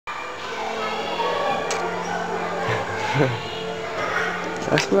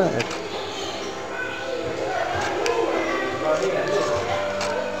That's mad.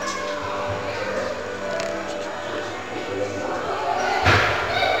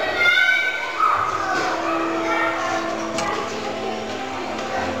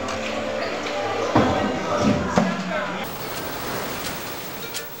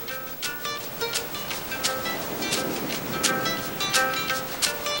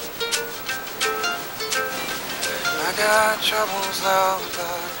 I got troubles, love,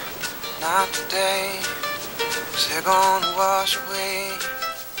 but not today. 'Cause they're gonna wash away.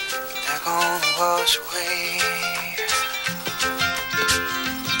 They're gonna wash away.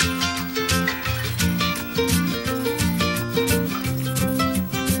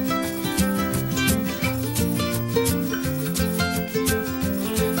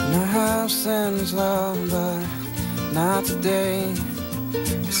 And I have sins, love, but not today.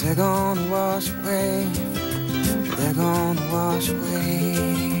 'Cause they're gonna wash away. They're gonna wash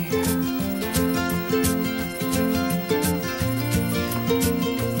away.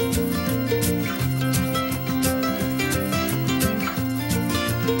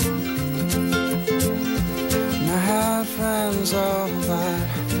 And I had friends, oh, but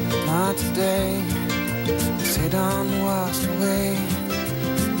not today. 'Cause they done washed away.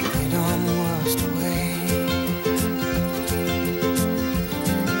 They done washed away.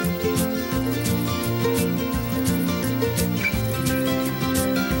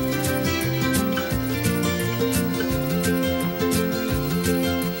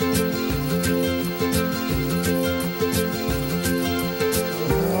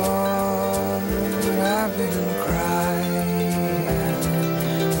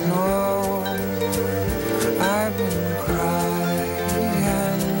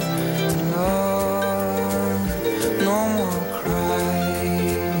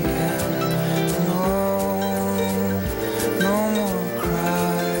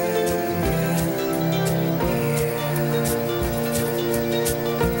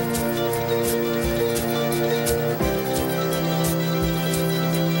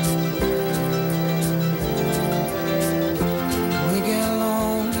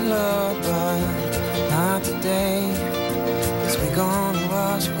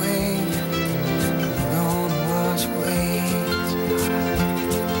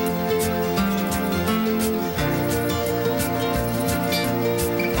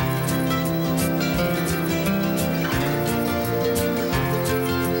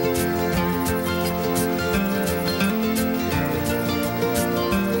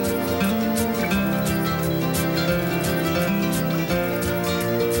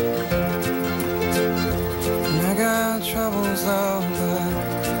 Troubles, love, but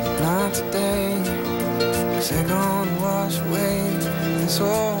not today. 'Cause they're gonna wash away. And so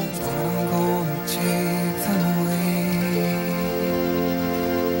I'm gonna take them away.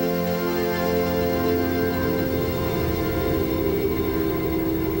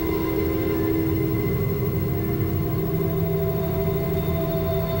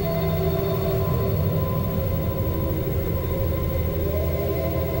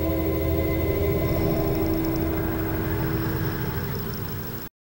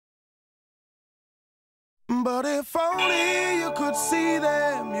 But if only you could see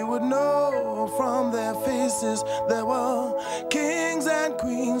them, you would know from their faces there were kings and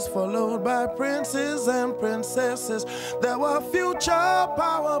queens, followed by princes and princesses. There were future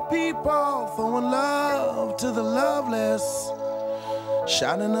power people throwing love to the loveless,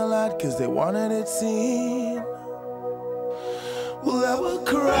 shining a light 'cause they wanted it seen. Well, there were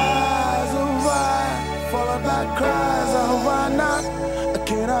cries of why, followed by cries of why not.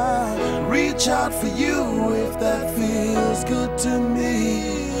 Can I reach out for you if that feels good to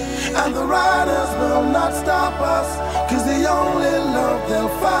me? And the riders will not stop us, 'cause the only love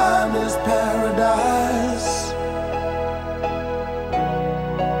they'll find is paradise.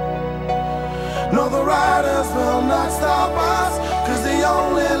 No, the riders will not stop us, 'cause the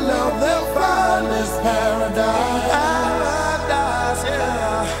only love they'll find is paradise. Paradise,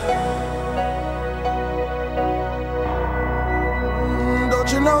 yeah. Don't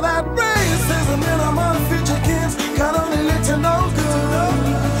you know that racism in among future kids can only lead to no good?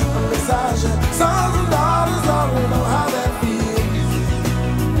 Besides, your sons and daughters already know how that feels.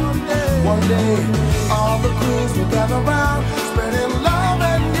 One day, all the queens will gather round, spreading love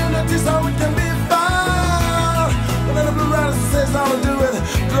and unity so it can be found. But then the blue riders says all to do with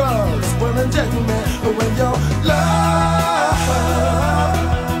drugs, women, gentlemen, but when your love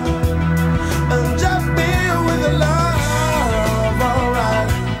and just be with the love.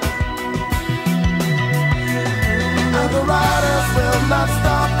 The riders will not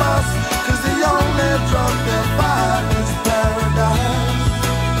stop us, 'cause